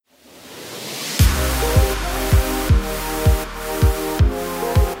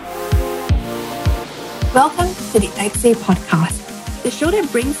Welcome to the XA podcast, the show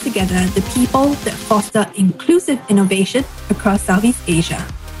that brings together the people that foster inclusive innovation across Southeast Asia.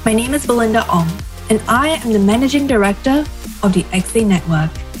 My name is Belinda Ong, and I am the Managing Director of the XA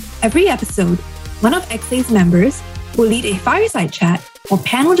Network. Every episode, one of XA's members will lead a fireside chat or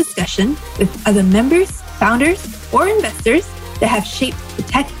panel discussion with other members, founders, or investors that have shaped the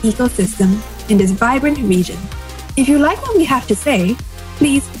tech ecosystem in this vibrant region. If you like what we have to say,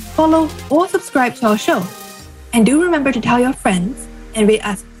 please follow or subscribe to our show. And do remember to tell your friends and rate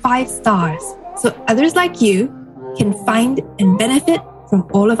us 5 stars so others like you can find and benefit from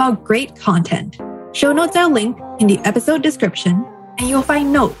all of our great content. Show notes are linked in the episode description, and you'll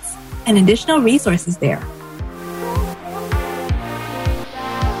find notes and additional resources there.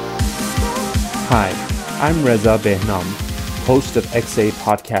 Hi, I'm Reza Behnam, host of XA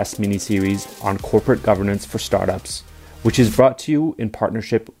podcast miniseries on corporate governance for startups, which is brought to you in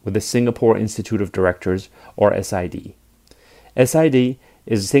partnership with the Singapore Institute of Directors, or SID. SID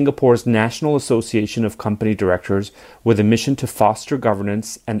is Singapore's National Association of Company Directors with a mission to foster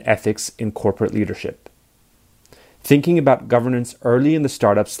governance and ethics in corporate leadership. Thinking about governance early in the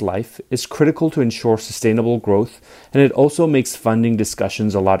startup's life is critical to ensure sustainable growth, and it also makes funding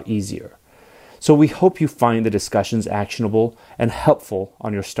discussions a lot easier. So we hope you find the discussions actionable and helpful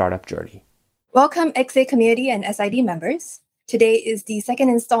on your startup journey. Welcome, XA community and SID members. Today is the second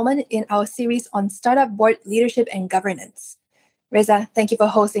installment in our series on startup board leadership and governance. Reza, thank you for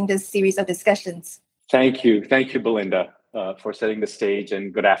hosting this series of discussions. Thank you, Belinda, for setting the stage,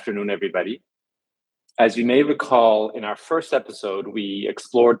 and good afternoon, everybody. As you may recall, in our first episode, we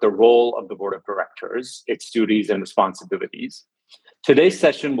explored the role of the board of directors, its duties and responsibilities. Today's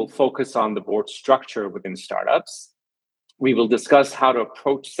session will focus on the board structure within startups. We will discuss how to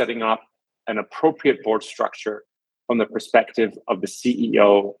approach setting up an appropriate board structure from the perspective of the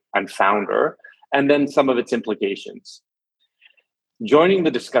CEO and founder, and then some of its implications. Joining the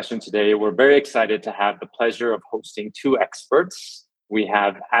discussion today, we're very excited to have the pleasure of hosting 2 experts. We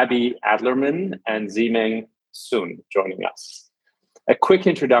have Abby Adlerman and Meng joining us. A quick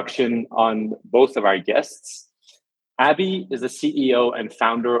introduction on both of our guests. Abby is the CEO and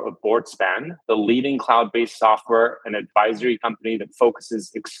founder of BoardSpan, the leading cloud-based software and advisory company that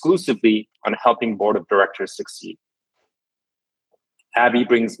focuses exclusively on helping board of directors succeed. Abby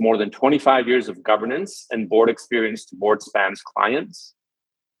brings more than 25 years of governance and board experience to BoardSpan's clients.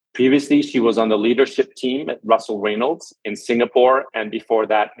 Previously, she was on the leadership team at Russell Reynolds in Singapore, and before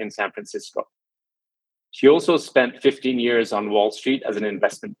that in San Francisco. She also spent 15 years on Wall Street as an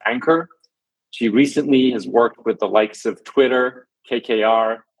investment banker. She recently has worked with the likes of Twitter,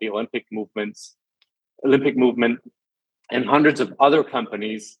 KKR, the Olympic movement, and hundreds of other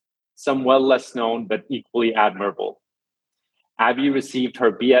companies, some well less known but equally admirable. Abby received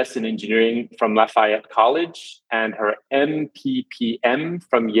her BS in engineering from Lafayette College and her MPPM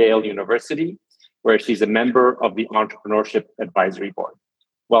from Yale University, where she's a member of the Entrepreneurship Advisory Board.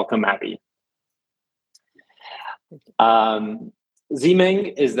 Welcome, Abby. Meng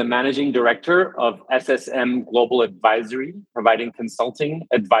is the managing director of SSM Global Advisory, providing consulting,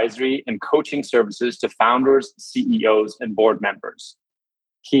 advisory, and coaching services to founders, CEOs, and board members.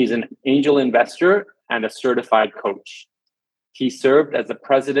 He's an angel investor and a certified coach. He served as the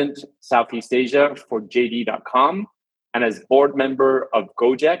president Southeast Asia for JD.com and as board member of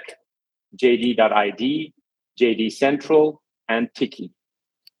Gojek, JD.ID, JD Central, and Tiki.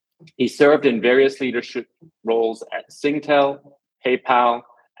 He served in various leadership roles at Singtel, PayPal,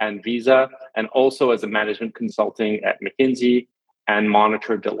 and Visa, and also as a management consulting at McKinsey and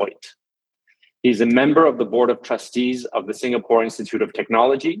Monitor Deloitte. He's a member of the board of trustees of the Singapore Institute of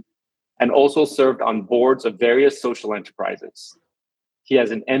Technology and also served on boards of various social enterprises. He has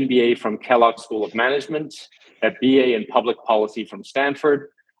an MBA from Kellogg School of Management, a BA in Public Policy from Stanford,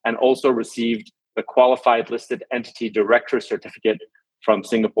 and also received the Qualified Listed Entity Director Certificate from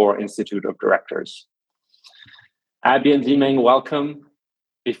Singapore Institute of Directors. Abby and Meng, welcome.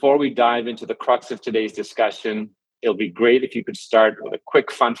 Before we dive into the crux of today's discussion, it'll be great if you could start with a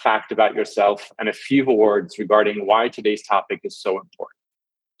quick fun fact about yourself and a few words regarding why today's topic is so important.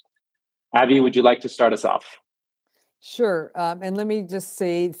 Abby, would you like to start us off? Sure. And let me just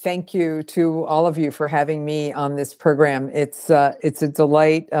say thank you to all of you for having me on this program. It's a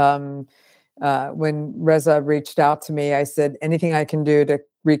delight. When Reza reached out to me, I said, anything I can do to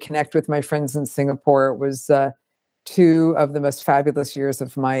reconnect with my friends in Singapore. It was 2 of the most fabulous years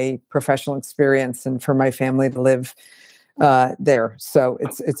of my professional experience, and for my family to live there. So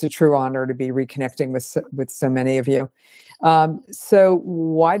it's a true honor to be reconnecting with so many of you. So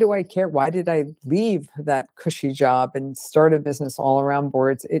why do I care? Why did I leave that cushy job and start a business all around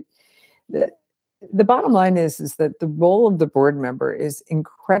boards? The bottom line is that the role of the board member is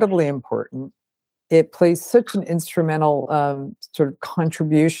incredibly important. It plays such an instrumental sort of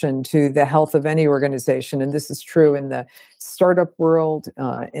contribution to the health of any organization. And this is true in the startup world,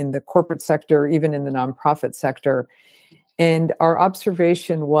 in the corporate sector, even in the nonprofit sector. And our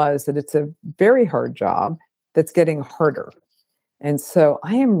observation was that it's a very hard job that's getting harder. And so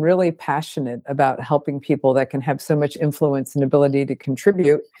I am really passionate about helping people that can have so much influence and ability to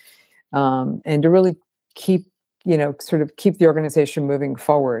contribute, and to really keep keep the organization moving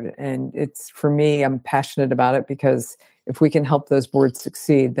forward. And it's, for me, I'm passionate about it because if we can help those boards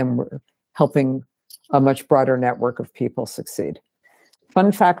succeed, then we're helping a much broader network of people succeed.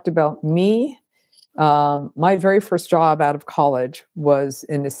 Fun fact about me, my very first job out of college was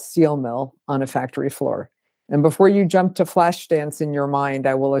in a steel mill on a factory floor. And before you jump to flash dance in your mind,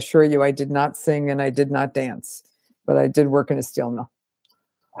 I will assure you I did not sing and I did not dance, but I did work in a steel mill.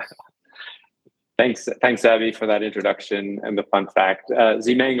 Thanks, Abby, for that introduction and the fun fact.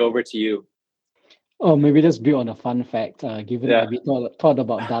 Meng, over to you. Oh, maybe just build on a fun fact. Given that we thought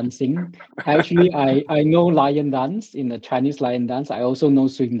about dancing, actually, I know lion dance in the Chinese lion dance. I also know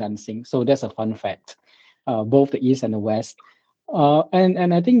swing dancing, so that's a fun fact. Both the East and the West,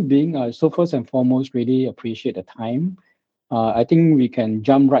 and I think so first and foremost, really appreciate the time. I think we can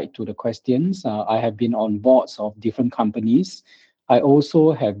jump right to the questions. I have been on boards of different companies. I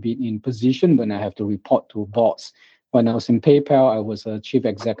also have been in position when I have to report to boards. When I was in PayPal, I was a chief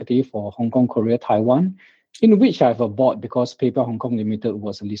executive for Hong Kong, Korea, Taiwan, in which I have a board because PayPal Hong Kong Limited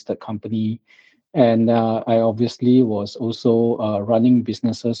was a listed company. And I obviously was also running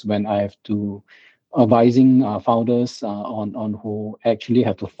businesses when I have to advising founders on who actually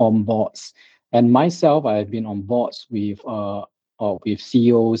have to form boards. And myself, I have been on boards with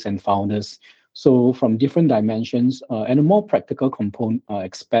CEOs and founders. So from different dimensions and a more practical component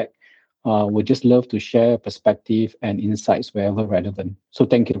aspect, would just love to share perspective and insights wherever relevant. So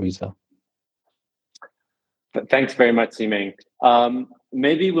thank you, Reza. Thanks very much, Meng.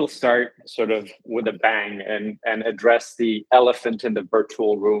 Maybe we'll start sort of with a bang and address the elephant in the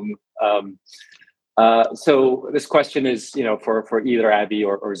virtual room. So this question is, for either Abby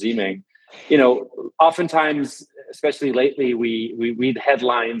or Meng. Oftentimes, especially lately, we read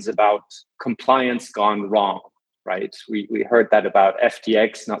headlines about compliance gone wrong, right? We heard that about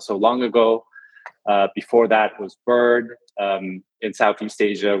FTX not so long ago. Before that was Bird. In Southeast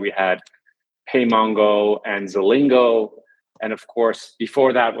Asia, we had Paymongo and Zolingo. And of course,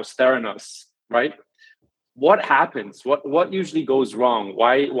 before that was Theranos, right? What happens? What usually goes wrong?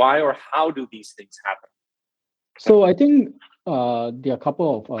 Why or how do these things happen? So I think there are a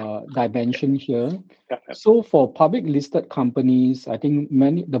couple of dimensions here. So for public listed companies, I think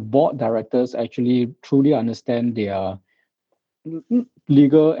the board directors actually truly understand their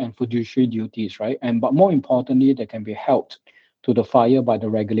legal and fiduciary duties, right? But more importantly, they can be held to the fire by the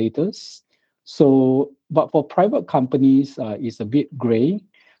regulators. So, but for private companies, it's a bit gray.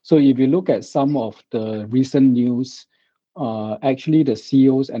 So if you look at some of the recent news, actually the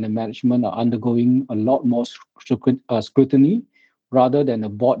CEOs and the management are undergoing a lot more scrutiny rather than the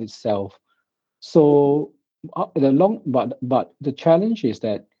board itself. So but the challenge is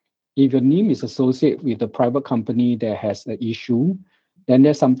that if your name is associated with a private company that has an issue, then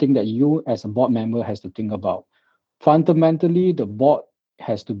there's something that you as a board member has to think about. Fundamentally, the board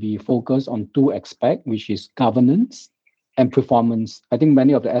has to be focused on two aspects, which is governance and performance. I think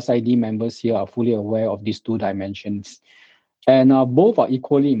many of the SID members here are fully aware of these two dimensions. And both are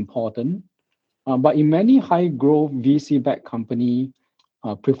equally important. But in many high-growth VC-backed companies,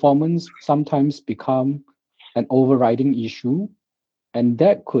 performance sometimes become an overriding issue. And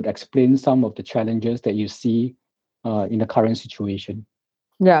that could explain some of the challenges that you see in the current situation.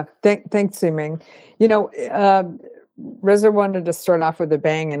 Yeah, thanks, Meng. Reza wanted to start off with a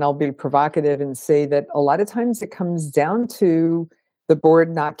bang, and I'll be provocative and say that a lot of times it comes down to the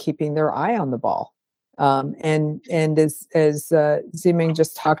board not keeping their eye on the ball. And as Meng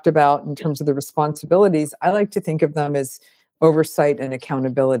just talked about in terms of the responsibilities, I like to think of them as oversight and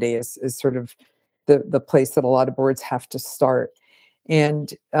accountability as sort of the place that a lot of boards have to start.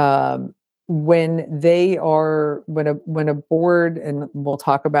 And when a board, and we'll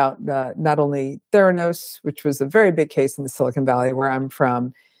talk about not only Theranos, which was a very big case in the Silicon Valley where I'm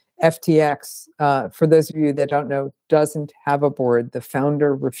from, FTX, for those of you that don't know, doesn't have a board. The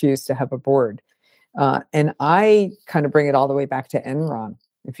founder refused to have a board. And I kind of bring it all the way back to Enron.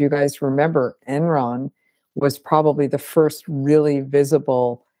 If you guys remember, Enron was probably the first really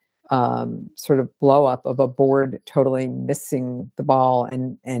visible sort of blow up of a board totally missing the ball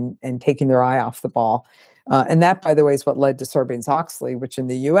and taking their eye off the ball. And that, by the way, is what led to Sarbanes-Oxley, which in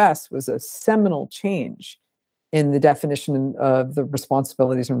the US was a seminal change in the definition of the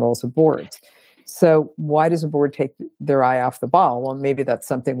responsibilities and roles of boards. So why does a board take their eye off the ball? Well, maybe that's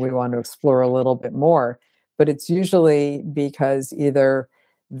something we want to explore a little bit more, but it's usually because either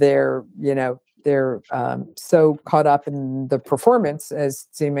they're so caught up in the performance, as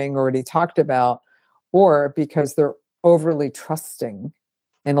Zimeng already talked about, or because they're overly trusting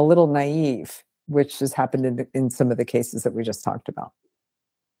and a little naive, which has happened in some of the cases that we just talked about.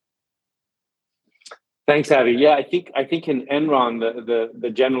 Thanks, Abby. Yeah, I think in Enron the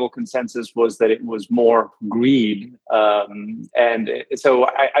general consensus was that it was more greed, and so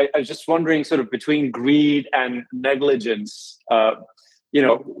I was just wondering, sort of between greed and negligence,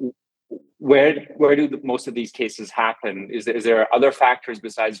 where do most of these cases happen? Is there other factors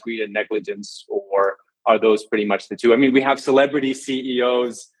besides greed and negligence, or are those pretty much the two? I mean, we have celebrity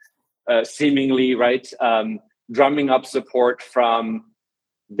CEOs seemingly, right, drumming up support from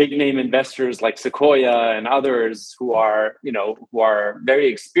big name investors like Sequoia and others who are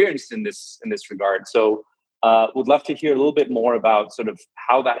very experienced in this regard. So would love to hear a little bit more about sort of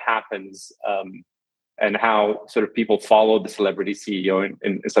how that happens, and how sort of people follow the celebrity CEO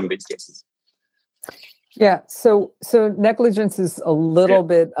in some of these cases. Yeah, so negligence is a little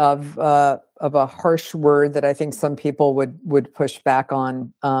bit of a harsh word that I think some people would push back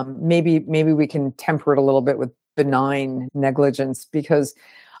on. Maybe we can temper it a little bit with benign negligence, because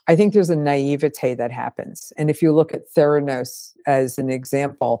I think there's a naivete that happens. And if you look at Theranos as an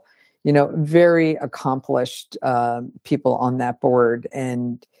example, very accomplished people on that board,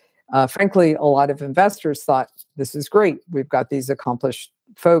 and frankly, a lot of investors thought, this is great. We've got these accomplished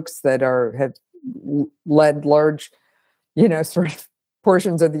folks that have led large, sort of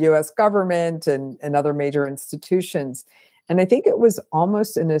portions of the U.S. government and other major institutions. And I think it was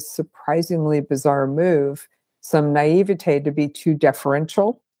almost in a surprisingly bizarre move, some naivete to be too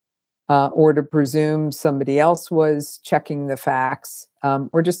deferential, or to presume somebody else was checking the facts,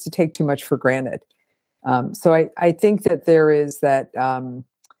 or just to take too much for granted. So I think that there is that,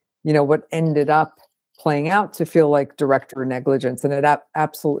 what ended up playing out to feel like director negligence, and it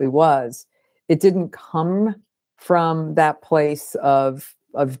absolutely was. It didn't come from that place of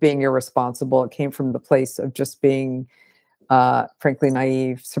being irresponsible. It came from the place of just being, frankly,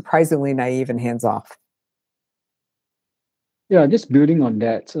 naive, surprisingly naive and hands-off. Yeah, just building on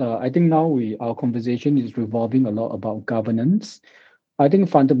that, I think now our conversation is revolving a lot about governance. I think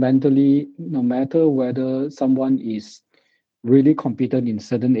fundamentally, no matter whether someone is really competent in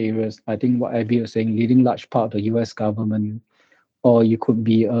certain areas, I think what Abby was saying, leading large part of the US government, or you could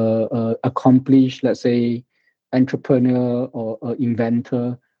be a accomplished, let's say, entrepreneur or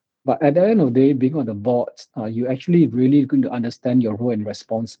inventor. But at the end of the day, being on the board, you actually really going to understand your role and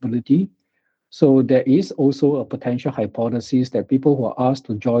responsibility. So there is also a potential hypothesis that people who are asked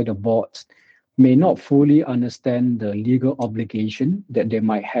to join the boards may not fully understand the legal obligation that they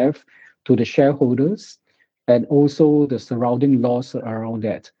might have to the shareholders, and also the surrounding laws around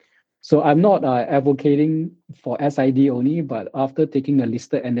that. So I'm not advocating for SID only, but after taking a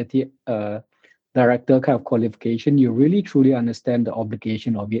listed entity director kind of qualification, you really truly understand the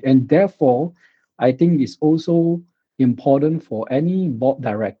obligation of it. And therefore, I think it's also important for any board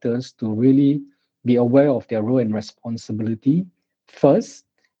directors to really be aware of their role and responsibility first.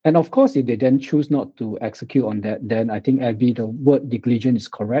 And of course, if they then choose not to execute on that, then I think the word negligent is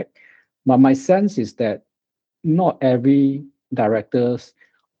correct. But my sense is that not every directors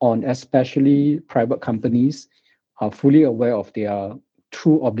on especially private companies are fully aware of their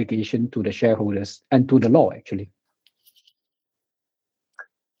true obligation to the shareholders and to the law, actually.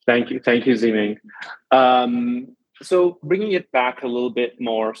 Thank you, Zimeng. So bringing it back a little bit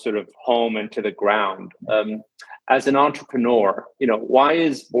more sort of home and to the ground, as an entrepreneur, why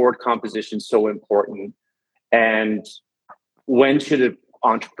is board composition so important? And when should an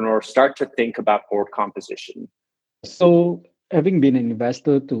entrepreneur start to think about board composition? So having been an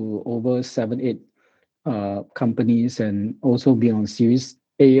investor to over 7-8 companies, and also been on Series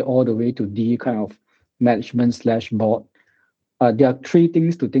A all the way to D kind of management/board, there are three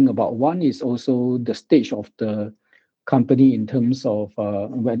things to think about. One is also the stage of the company in terms of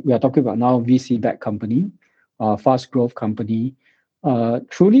when we are talking about now VC-backed company, fast growth company.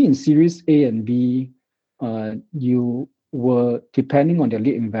 Truly in Series A and B, you were, depending on the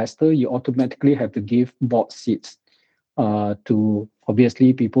lead investor, you automatically have to give board seats to,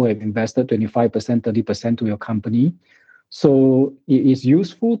 obviously, people who have invested 25%, 30% to your company. So it is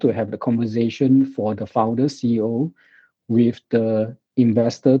useful to have the conversation for the founder, CEO, with the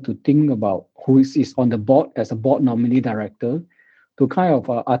investor to think about who is on the board as a board nominee director, to kind of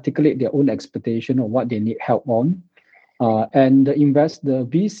articulate their own expectation of what they need help on. And the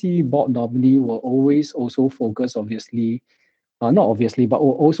VC board nominee will always also focus, obviously, not obviously, but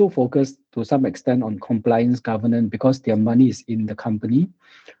will also focus to some extent on compliance governance because their money is in the company.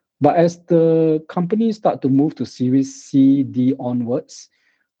 But as the companies start to move to Series C, D onwards,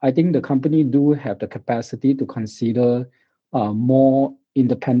 I think the company do have the capacity to consider more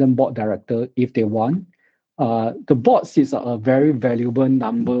independent board director if they want. The board seats are a very valuable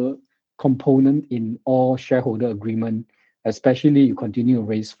number component in all shareholder agreement, especially you continue to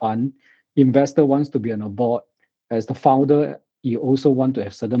raise fund. Investor wants to be on a board. As the founder, you also want to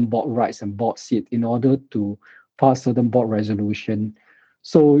have certain board rights and board seat in order to pass certain board resolution.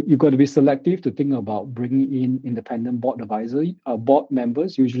 So you've got to be selective to think about bringing in independent board advisory, board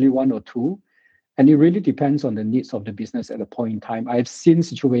members, usually one or two. And it really depends on the needs of the business at a point in time. I've seen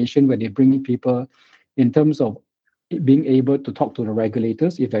situations where they bring in people in terms of being able to talk to the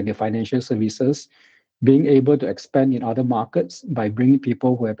regulators, if they're the financial services, being able to expand in other markets by bringing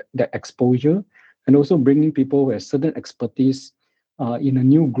people who have that exposure, and also bringing people who have certain expertise in a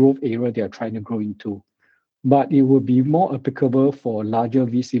new growth area they are trying to grow into. But it will be more applicable for larger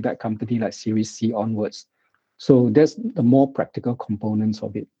VC-backed company like Series C onwards. So that's the more practical components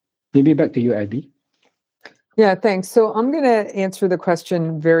of it. Maybe back to you, Abby. Yeah, thanks. So I'm going to answer the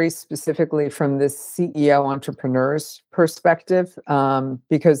question very specifically from the CEO entrepreneur's perspective,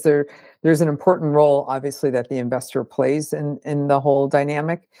 because there's an important role, obviously, that the investor plays in the whole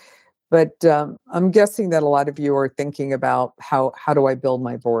dynamic. But I'm guessing that a lot of you are thinking about how do I build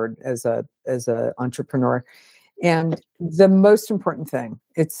my board as a entrepreneur. And the most important thing,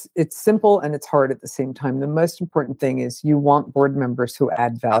 it's simple and it's hard at the same time. The most important thing is you want board members who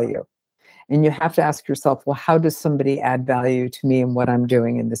add value. And you have to ask yourself, well, how does somebody add value to me and what I'm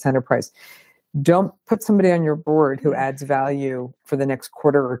doing in this enterprise? Don't put somebody on your board who adds value for the next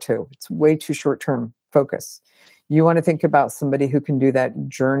quarter or two. It's way too short-term focus. You want to think about somebody who can do that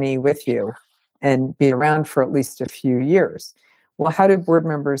journey with you and be around for at least a few years. Well, how do board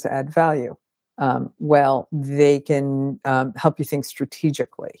members add value? Well, they can help you think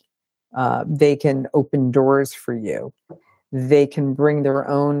strategically. They can open doors for you. They can bring their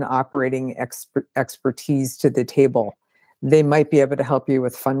own operating expertise to the table. They might be able to help you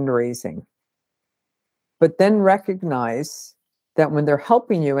with fundraising. But then recognize that when they're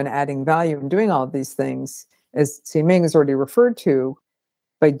helping you and adding value and doing all of these things, as Meng has already referred to,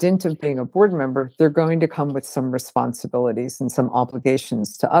 by dint of being a board member, they're going to come with some responsibilities and some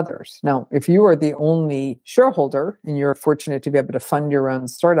obligations to others. Now, if you are the only shareholder and you're fortunate to be able to fund your own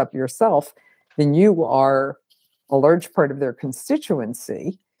startup yourself, then you are a large part of their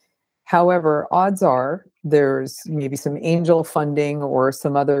constituency. However, odds are there's maybe some angel funding or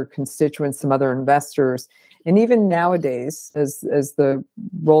some other constituents, some other investors. And even nowadays, as the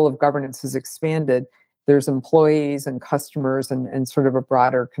role of governance has expanded, there's employees and customers and sort of a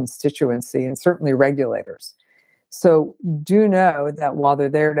broader constituency, and certainly regulators. So do know that while they're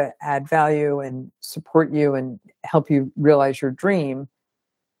there to add value and support you and help you realize your dream,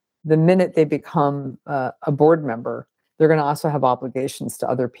 the minute they become a board member, they're going to also have obligations to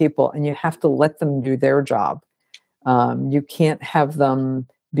other people, and you have to let them do their job. You can't have them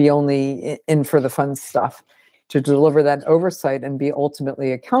be only in for the fun stuff to deliver that oversight and be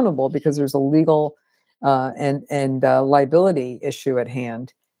ultimately accountable, because there's a legal and liability issue at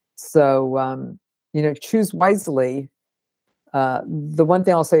hand. So, choose wisely. The one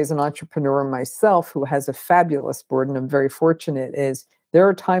thing I'll say as an entrepreneur myself who has a fabulous board, and I'm very fortunate, is there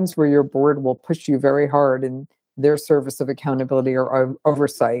are times where your board will push you very hard in their service of accountability or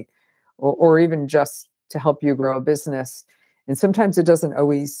oversight, or even just to help you grow a business. And sometimes it doesn't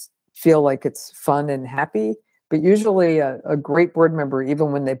always feel like it's fun and happy, but usually a great board member,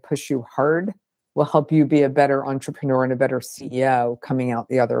 even when they push you hard, will help you be a better entrepreneur and a better CEO coming out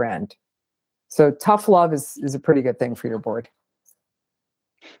the other end. So tough love is a pretty good thing for your board.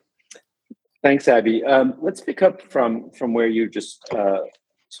 Thanks, Abby. Let's pick up from where you just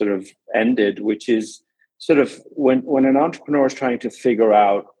sort of ended, which is sort of when an entrepreneur is trying to figure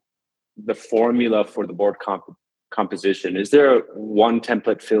out the formula for the board composition. Is there a one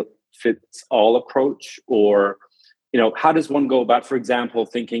template fits all approach, or how does one go about, for example,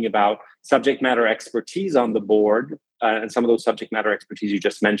 thinking about subject matter expertise on the board and some of those subject matter expertise you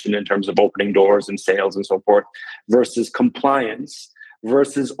just mentioned in terms of opening doors and sales and so forth, versus compliance,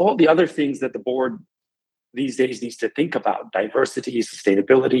 versus all the other things that the board these days needs to think about: diversity,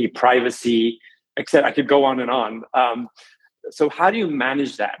 sustainability, privacy, etc. I could go on and on. So how do you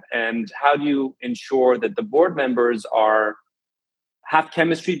manage that? And how do you ensure that the board members are have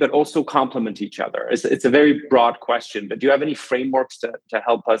chemistry, but also complement each other? It's a very broad question, but do you have any frameworks to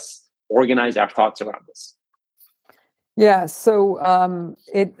help us organize our thoughts around this? Yeah, so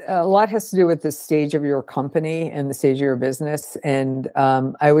it a lot has to do with the stage of your company and the stage of your business. And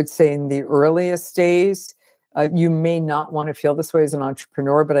I would say in the earliest days, you may not want to feel this way as an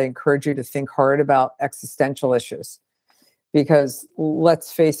entrepreneur, but I encourage you to think hard about existential issues. Because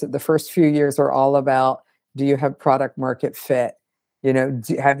let's face it, the first few years are all about, do you have product market fit? You know,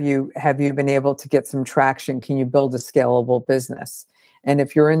 have you been able to get some traction? Can you build a scalable business? And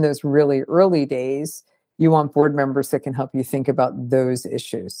if you're in those really early days, you want board members that can help you think about those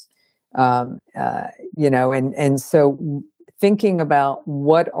issues. You know, and so thinking about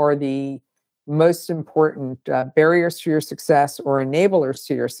what are the most important barriers to your success or enablers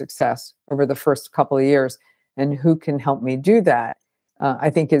to your success over the first couple of years, and who can help me do that, I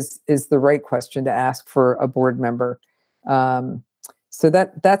think is the right question to ask for a board member. So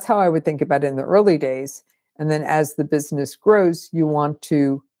that's how I would think about it in the early days. And then as the business grows, you want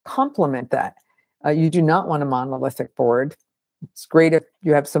to complement that. You do not want a monolithic board. It's great if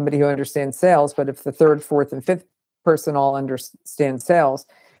you have somebody who understands sales, but if the third, fourth, and fifth person all understand sales,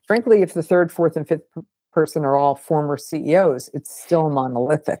 frankly, if the third, fourth, and fifth person are all former CEOs, it's still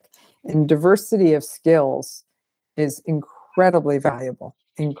monolithic. And diversity of skills is incredibly valuable,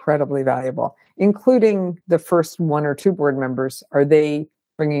 including the first one or two board members. Are they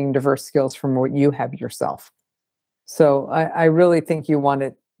bringing diverse skills from what you have yourself? So I really think you want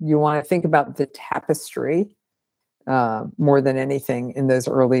to think about the tapestry more than anything in those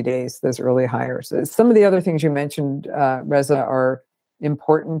early days, those early hires. Some of the other things you mentioned, Reza, are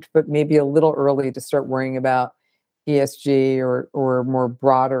important, but maybe a little early to start worrying about ESG or more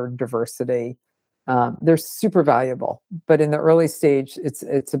broader diversity. They're super valuable, but in the early stage,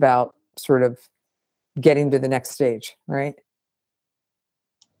 it's about sort of getting to the next stage, right?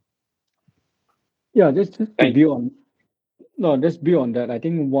 Yeah, just to build on. No, just beyond that, I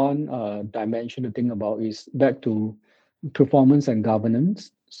think one dimension to think about is back to performance and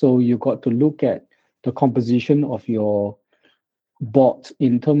governance. So you got to look at the composition of your board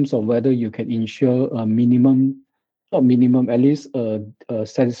in terms of whether you can ensure a minimum, not minimum, at least a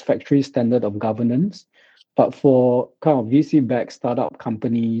satisfactory standard of governance. But for kind of VC-backed startup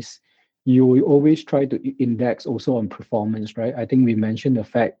companies, you will always try to index also on performance, right? I think we mentioned the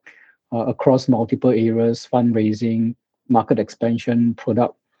fact across multiple areas, fundraising, market expansion,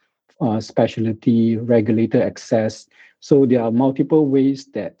 product specialty, regulator access. So there are multiple ways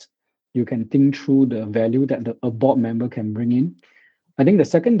that you can think through the value that a board member can bring in. I think the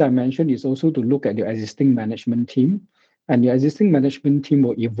second dimension is also to look at your existing management team, and your existing management team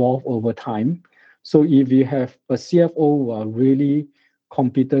will evolve over time. So if you have a CFO who are really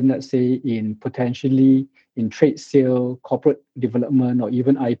competent, let's say in potentially in trade sale, corporate development, or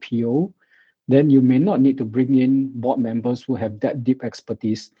even IPO, then you may not need to bring in board members who have that deep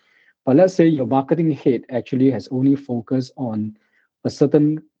expertise. But let's say your marketing head actually has only focused on a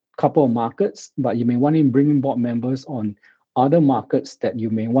certain couple of markets, but you may want to bring in board members on other markets that you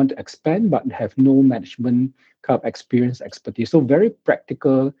may want to expand, but have no management kind of experience, expertise. So very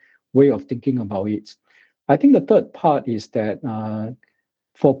practical way of thinking about it. I think the third part is that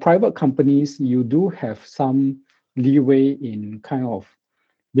for private companies, you do have some leeway in kind of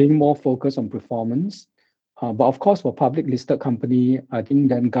being more focused on performance. But of course, for public listed company, I think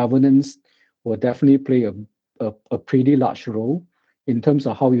then governance will definitely play a pretty large role in terms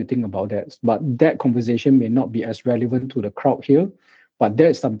of how you think about that. But that conversation may not be as relevant to the crowd here, but that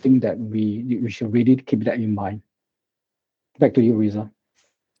is something that we should really keep that in mind. Back to you, Reza.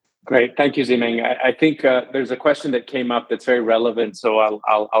 Great, thank you, Meng. I think there's a question that came up that's very relevant, so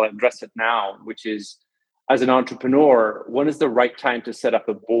I'll address it now, which is, as an entrepreneur, when is the right time to set up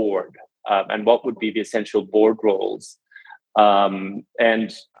a board, and what would be the essential board roles?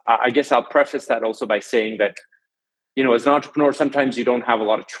 And I guess I'll preface that also by saying that, you know, as an entrepreneur, sometimes you don't have a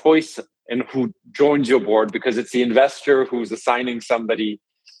lot of choice in who joins your board because it's the investor who's assigning somebody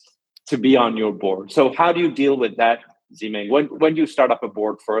to be on your board. So how do you deal with that, Meng? When you start up a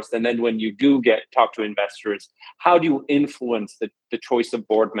board first, and then when you do talk to investors, how do you influence the choice of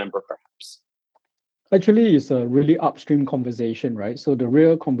board member, perhaps? Actually, it's a really upstream conversation, right? So the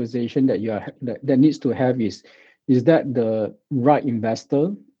real conversation that that needs to have is that the right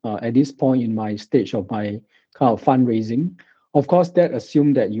investor at this point in my stage of my kind of fundraising? Of course, that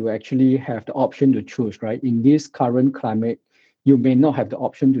assumes that you actually have the option to choose, right? In this current climate, you may not have the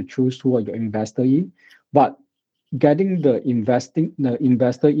option to choose who are your investor in, but getting the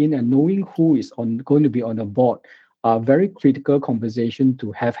investor in and knowing who is going to be on the board are very critical conversation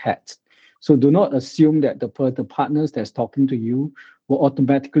to have had. So do not assume that the partners that's talking to you will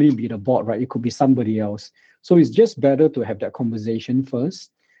automatically be the board, right? It could be somebody else. So it's just better to have that conversation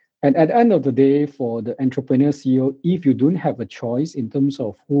first. And at the end of the day, for the entrepreneur CEO, if you don't have a choice in terms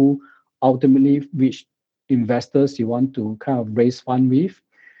of who ultimately which investors you want to kind of raise fund with,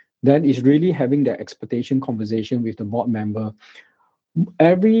 then it's really having that expectation conversation with the board member.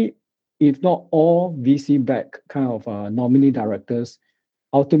 If not all VC-backed kind of nominee directors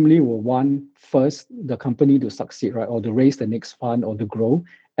ultimately will want first the company to succeed, right, or to raise the next fund or to grow.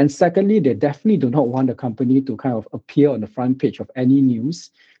 And secondly, they definitely do not want the company to kind of appear on the front page of any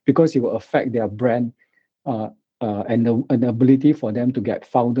news because it will affect their brand and the ability for them to get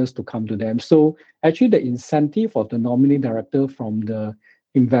founders to come to them. So actually, the incentive of the nominee director from the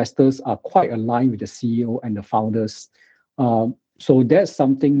investors are quite aligned with the CEO and the founders. So that's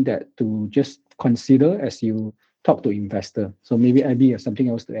something that to just consider as you talk to investor. So maybe Abby has something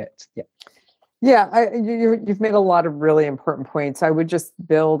else to add. Yeah. Yeah, you've made a lot of really important points. I would just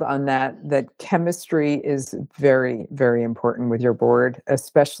build on that chemistry is very, very important with your board,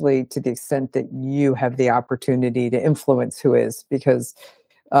 especially to the extent that you have the opportunity to influence who is, because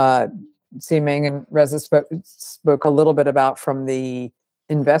Meng and Reza spoke a little bit about from the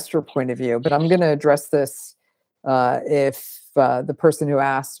investor point of view, but I'm going to address this if the person who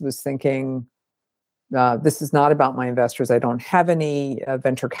asked was thinking, this is not about my investors. I don't have any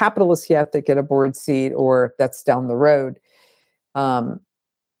venture capitalists yet that get a board seat, or that's down the road.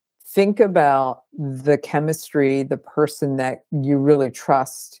 Think about the chemistry, the person that you really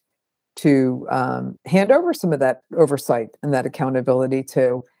trust to hand over some of that oversight and that accountability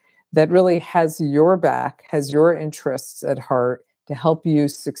to, that really has your back, has your interests at heart to help you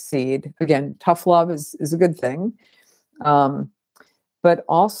succeed. Again, tough love is a good thing. But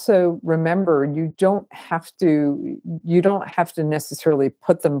also remember, you don't have to necessarily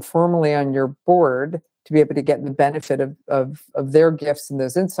put them formally on your board to be able to get the benefit of their gifts and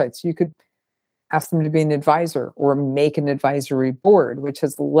those insights. You could ask them to be an advisor or make an advisory board, which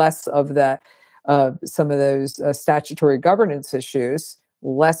has less of some of those statutory governance issues,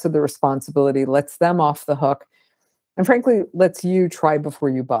 less of the responsibility, lets them off the hook, and frankly, lets you try before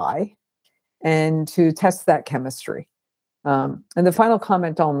you buy and to test that chemistry. And the final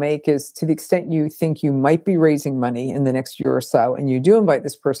comment I'll make is, to the extent you think you might be raising money in the next year or so, and you do invite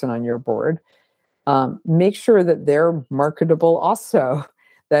this person on your board, make sure that they're marketable also,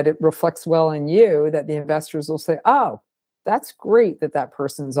 that it reflects well on you, that the investors will say, oh, that's great that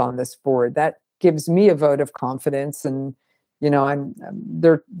person's on this board. That gives me a vote of confidence. And,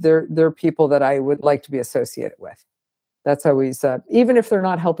 they're people that I would like to be associated with. That's always, even if they're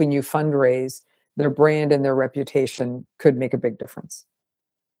not helping you fundraise, their brand and their reputation could make a big difference.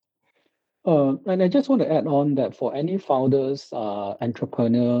 And I just want to add on that for any founders,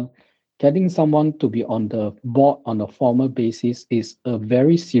 entrepreneur, getting someone to be on the board on a formal basis is a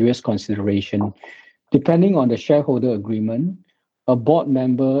very serious consideration. Depending on the shareholder agreement, a board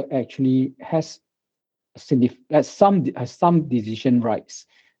member actually has some decision rights,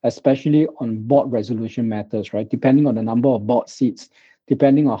 especially on board resolution matters, right? Depending on the number of board seats,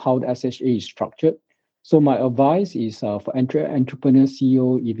 depending on how the SHA is structured. So my advice is for entrepreneur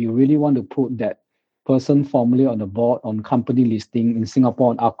CEO, if you really want to put that person formally on the board on company listing in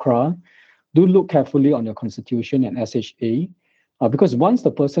Singapore and Accra, do look carefully on your constitution and SHA, because once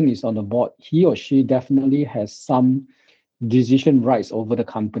the person is on the board, he or she definitely has some decision rights over the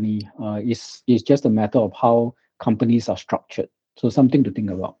company. It's just a matter of how companies are structured. So something to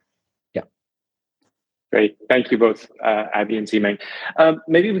think about. Yeah. Great. Thank you both, Abby and Meng.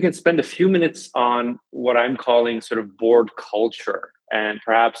 Maybe we can spend a few minutes on what I'm calling sort of board culture, and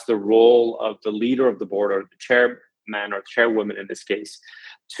perhaps the role of the leader of the board, or the chairman or chairwoman in this case,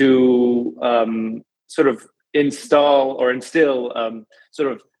 to sort of instill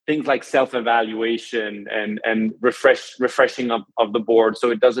sort of things like self-evaluation and refreshing of the board, so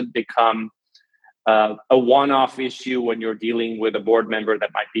it doesn't become a one-off issue when you're dealing with a board member that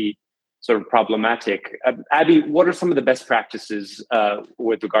might be sort of problematic. Abby, what are some of the best practices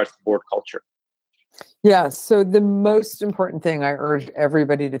with regards to board culture? Yeah, so the most important thing I urge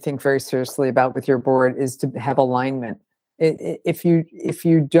everybody to think very seriously about with your board is to have alignment. If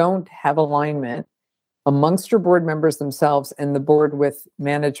you don't have alignment amongst your board members themselves and the board with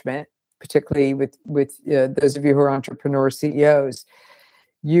management, particularly with those of you who are entrepreneur CEOs,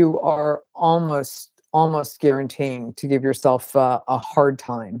 you are almost guaranteeing to give yourself a hard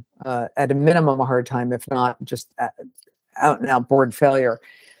time, at a minimum a hard time, if not just out and out board failure.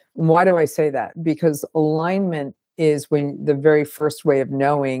 Why do I say that? Because alignment is the very first way of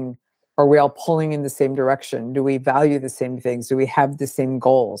knowing, are we all pulling in the same direction? Do we value the same things? Do we have the same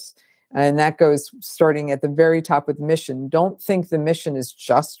goals? And that goes starting at the very top with mission. Don't think the mission is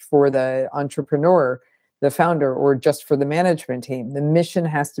just for the entrepreneur, the founder, or just for the management team. The mission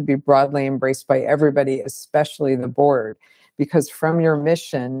has to be broadly embraced by everybody, especially the board, because from your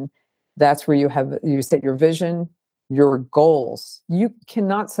mission, that's where you set your vision, your goals. You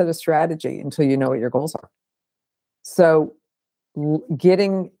cannot set a strategy until you know what your goals are. So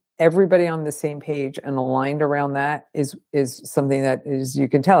getting everybody on the same page and aligned around that is something that is, you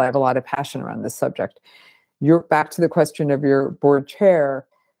can tell I have a lot of passion around this subject. You're back to the question of your board chair.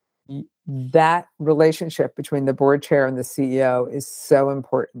 That relationship between the board chair and the CEO is so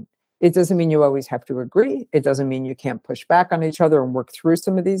important. It doesn't mean you always have to agree. It doesn't mean you can't push back on each other and work through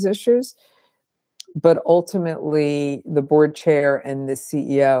some of these issues. But ultimately, the board chair and the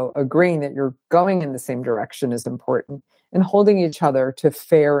CEO agreeing that you're going in the same direction is important, and holding each other to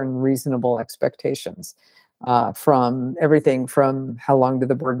fair and reasonable expectations, from everything from how long do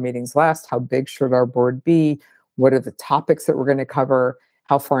the board meetings last, how big should our board be, what are the topics that we're going to cover,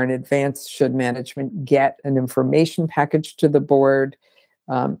 how far in advance should management get an information package to the board,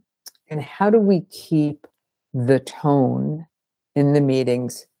 and how do we keep the tone in the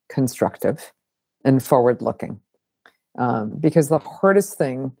meetings constructive and forward-looking. Because the hardest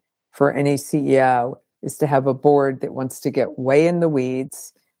thing for any CEO is to have a board that wants to get way in the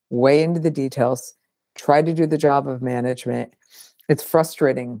weeds, way into the details, try to do the job of management. It's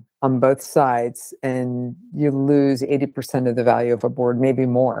frustrating on both sides, and you lose 80% of the value of a board, maybe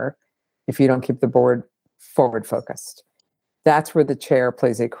more, if you don't keep the board forward-focused. That's where the chair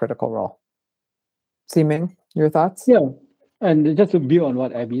plays a critical role. Meng, your thoughts? Yeah. And just to build on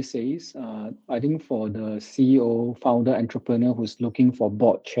what Abby says, I think for the CEO, founder, entrepreneur who's looking for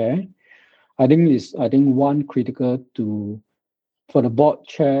board chair, I think one critical for the board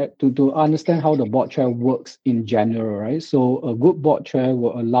chair to understand how the board chair works in general, right? So a good board chair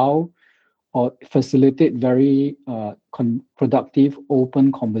will allow or facilitate very productive,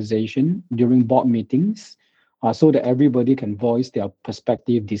 open conversation during board meetings, so that everybody can voice their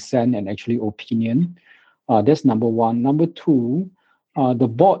perspective, dissent, and actually opinion. That's number one. Number two, the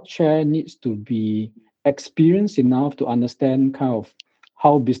board chair needs to be experienced enough to understand kind of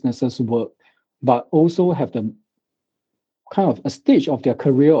how businesses work, but also have the kind of a stage of their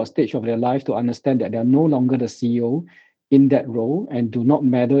career or stage of their life to understand that they are no longer the CEO in that role and do not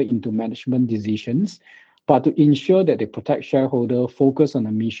meddle into management decisions, but to ensure that they protect shareholder, focus on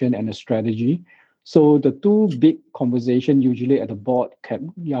a mission and a strategy. So the two big conversations usually at the board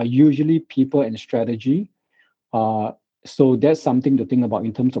are usually people and strategy. So that's something to think about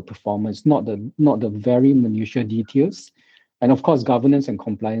in terms of performance, not the very minutiae details. And of course, governance and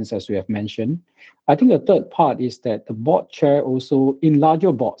compliance, as we have mentioned. I think the third part is that the board chair also in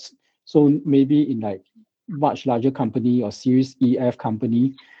larger boards, so maybe in like much larger company or Series EF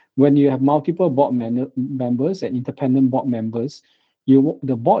company, when you have multiple board members and independent board members,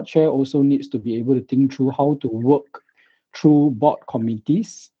 the board chair also needs to be able to think through how to work through board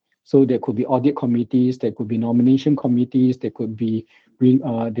committees. So there could be audit committees, there could be nomination committees, there could be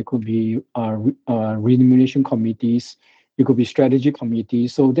remuneration committees, it could be strategy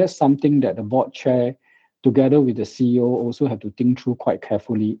committees. So that's something that the board chair, together with the CEO, also have to think through quite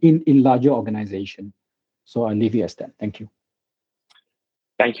carefully in larger organization. So I'll leave it as that. Thank you.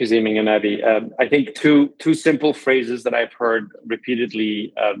 Thank you, Meng and Abby. I think two simple phrases that I've heard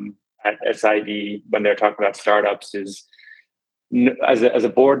repeatedly at SID when they're talking about startups is, as a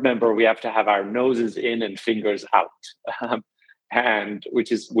board member, we have to have our noses in and fingers out, and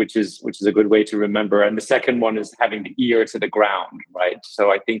which is a good way to remember. And the second one is having the ear to the ground, right?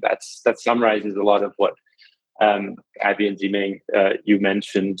 So I think that summarizes a lot of what Abby and Meng you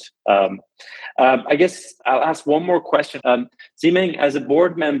mentioned. I guess I'll ask one more question. Meng, as a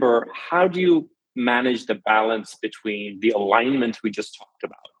board member, how do you manage the balance between the alignment we just talked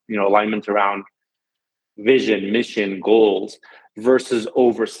about, alignment around vision, mission, goals, versus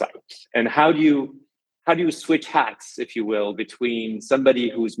oversight? And how do you switch hats, if you will, between somebody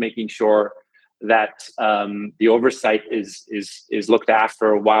who's making sure that the oversight is looked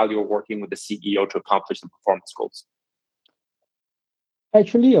after while you're working with the CEO to accomplish the performance goals?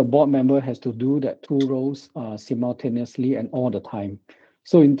 Actually, a board member has to do that two roles simultaneously and all the time.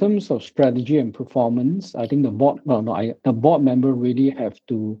 So in terms of strategy and performance, I think the board member really have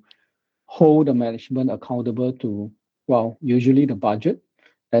to hold the management accountable to, usually the budget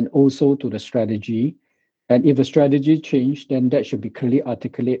and also to the strategy. And if a strategy change, then that should be clearly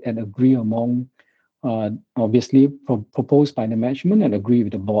articulate and agree among, obviously proposed by the management and agree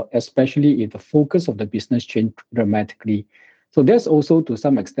with the board, especially if the focus of the business changed dramatically. So that's also to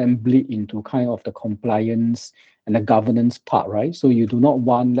some extent bleed into kind of the compliance and the governance part, right? So you do not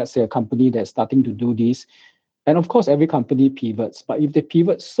want, let's say, a company that's starting to do this. And of course, every company pivots. But if they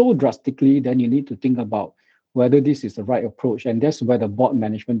pivot so drastically, then you need to think about whether this is the right approach. And that's where the board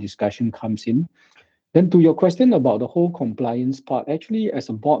management discussion comes in. Then to your question about the whole compliance part, actually, as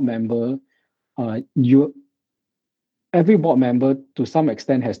a board member, every board member to some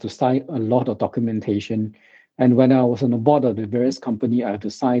extent has to sign a lot of documentation. And when I was on the board of the various company, I had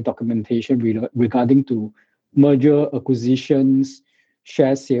to sign documentation regarding to merger, acquisitions,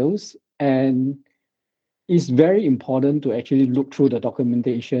 share sales. And it's very important to actually look through the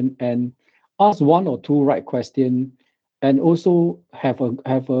documentation and ask one or two right questions, and also have a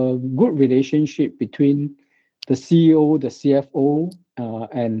good relationship between the CEO, the CFO,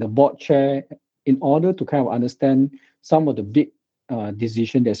 and the board chair in order to kind of understand some of the big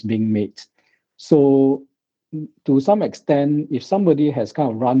decision that's being made. So to some extent, if somebody has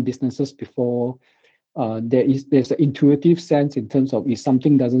kind of run businesses before, there's an intuitive sense in terms of if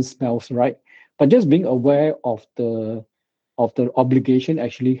something doesn't smell right. But just being aware of the obligation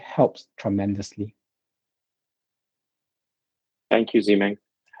actually helps tremendously. Thank you, Meng.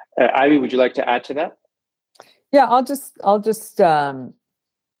 Ivy, would you like to add to that? Yeah, I'll just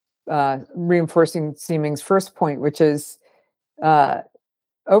reinforcing Meng's first point, which is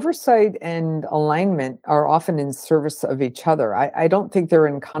oversight and alignment are often in service of each other. I don't think they're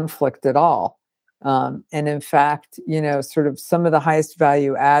in conflict at all. And in fact, sort of some of the highest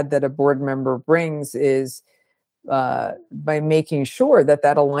value add that a board member brings is by making sure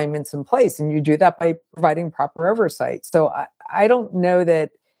that alignment's in place. And you do that by providing proper oversight. So I don't know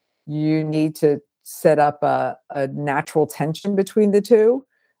that you need to set up a natural tension between the two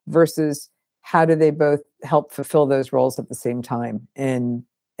versus how do they both help fulfill those roles at the same time. And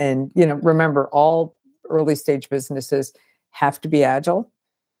remember, all early stage businesses have to be agile.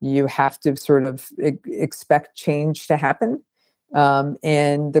 You have to sort of expect change to happen.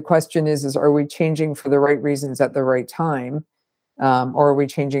 And the question is are we changing for the right reasons at the right time? Or are we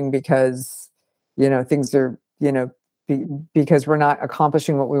changing because, things are, because we're not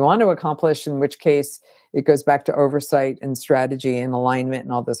accomplishing what we want to accomplish, in which case it goes back to oversight and strategy and alignment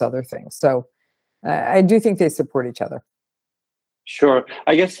and all those other things. So I do think they support each other. Sure.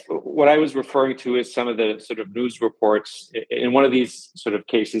 I guess what I was referring to is some of the sort of news reports in one of these sort of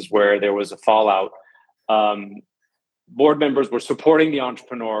cases where there was a fallout. Board members were supporting the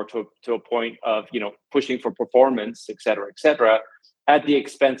entrepreneur to a point of, pushing for performance, et cetera, at the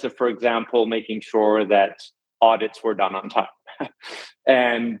expense of, for example, making sure that audits were done on time.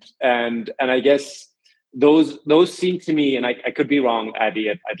 and I guess those seem to me, and I could be wrong, Adi,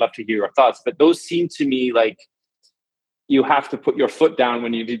 I'd love to hear your thoughts, but those seem to me like you have to put your foot down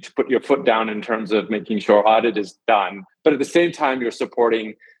when you need to put your foot down in terms of making sure audit is done. But at the same time, you're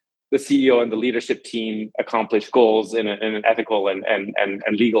supporting the CEO and the leadership team accomplish goals in an ethical and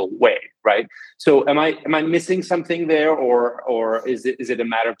legal way, right? So am I missing something there, or is it a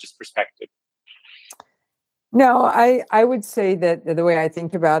matter of just perspective? No, I would say that the way I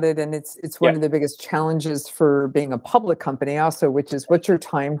think about it, and it's one of the biggest challenges for being a public company also, which is what's your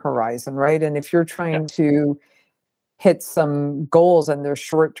time horizon, right? And if you're trying to hit some goals and they're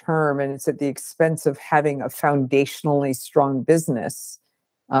short term and it's at the expense of having a foundationally strong business,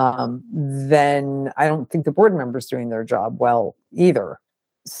 then I don't think the board member's doing their job well either.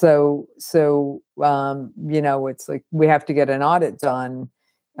 So it's like we have to get an audit done.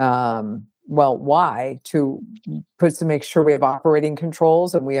 Well, why? To make sure we have operating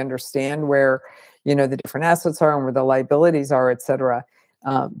controls and we understand where, the different assets are and where the liabilities are, et cetera.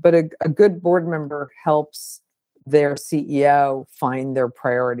 But a good board member helps their CEO find their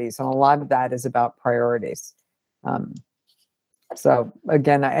priorities. And a lot of that is about priorities. So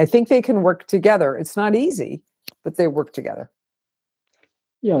again, I think they can work together. It's not easy, but they work together.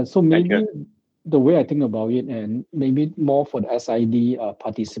 Yeah, so maybe the way I think about it, and maybe more for the SID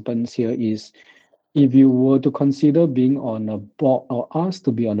participants here, is if you were to consider being on a board or asked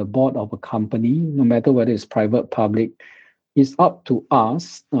to be on the board of a company, no matter whether it's private, public, it's up to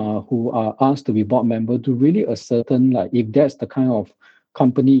us who are asked to be board member to really ascertain, like, if that's the kind of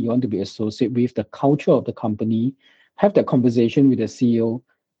company you want to be associated with, the culture of the company, have that conversation with the CEO,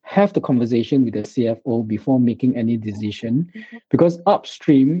 have the conversation with the CFO before making any decision. Because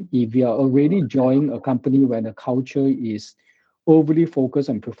upstream, if you are already joining a company where the culture is overly focused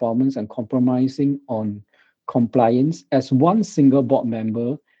on performance and compromising on compliance, as one single board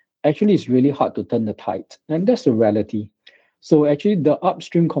member, actually it's really hard to turn the tide. And that's the reality. So actually the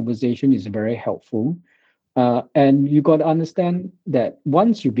upstream conversation is very helpful. And you got to understand that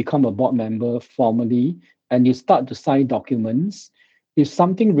once you become a board member formally, and you start to sign documents, if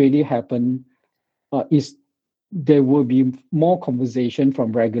something really happened, there will be more conversation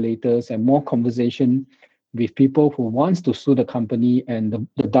from regulators and more conversation with people who wants to sue the company, and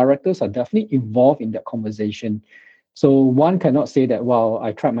the directors are definitely involved in that conversation. So one cannot say that, well,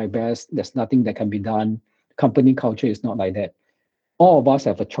 I tried my best, there's nothing that can be done. Company culture is not like that. All of us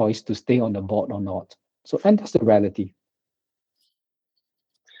have a choice to stay on the board or not. So, and that's the reality.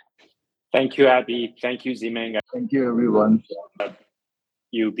 Thank you, Abby. Thank you, Meng. Thank you, everyone.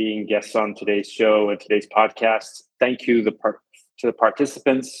 You being guests on today's show and today's podcast. Thank you to the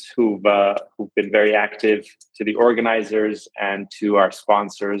participants who've been very active, to the organizers, and to our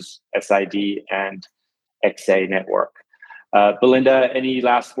sponsors, SID and XA Network. Belinda, any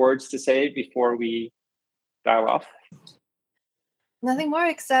last words to say before we dial off? Nothing more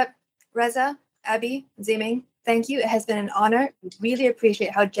except Reza, Abby, Meng, thank you. It has been an honor. We really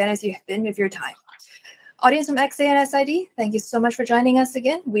appreciate how generous you have been with your time. Audience from XA and SID, thank you so much for joining us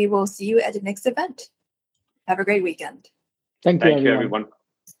again. We will see you at the next event. Have a great weekend. Thank you, everyone.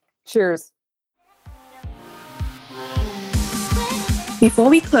 Cheers. Before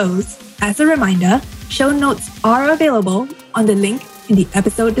we close, as a reminder, show notes are available on the link in the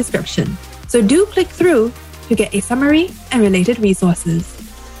episode description. So do click through to get a summary and related resources.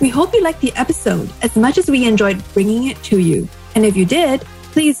 We hope you liked the episode as much as we enjoyed bringing it to you. And if you did,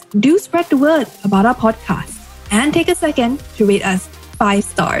 please do spread the word about our podcast and take a second to rate us 5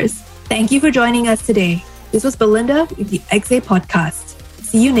 stars. Thank you for joining us today. This was Belinda with the XA Podcast.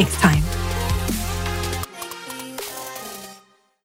 See you next time.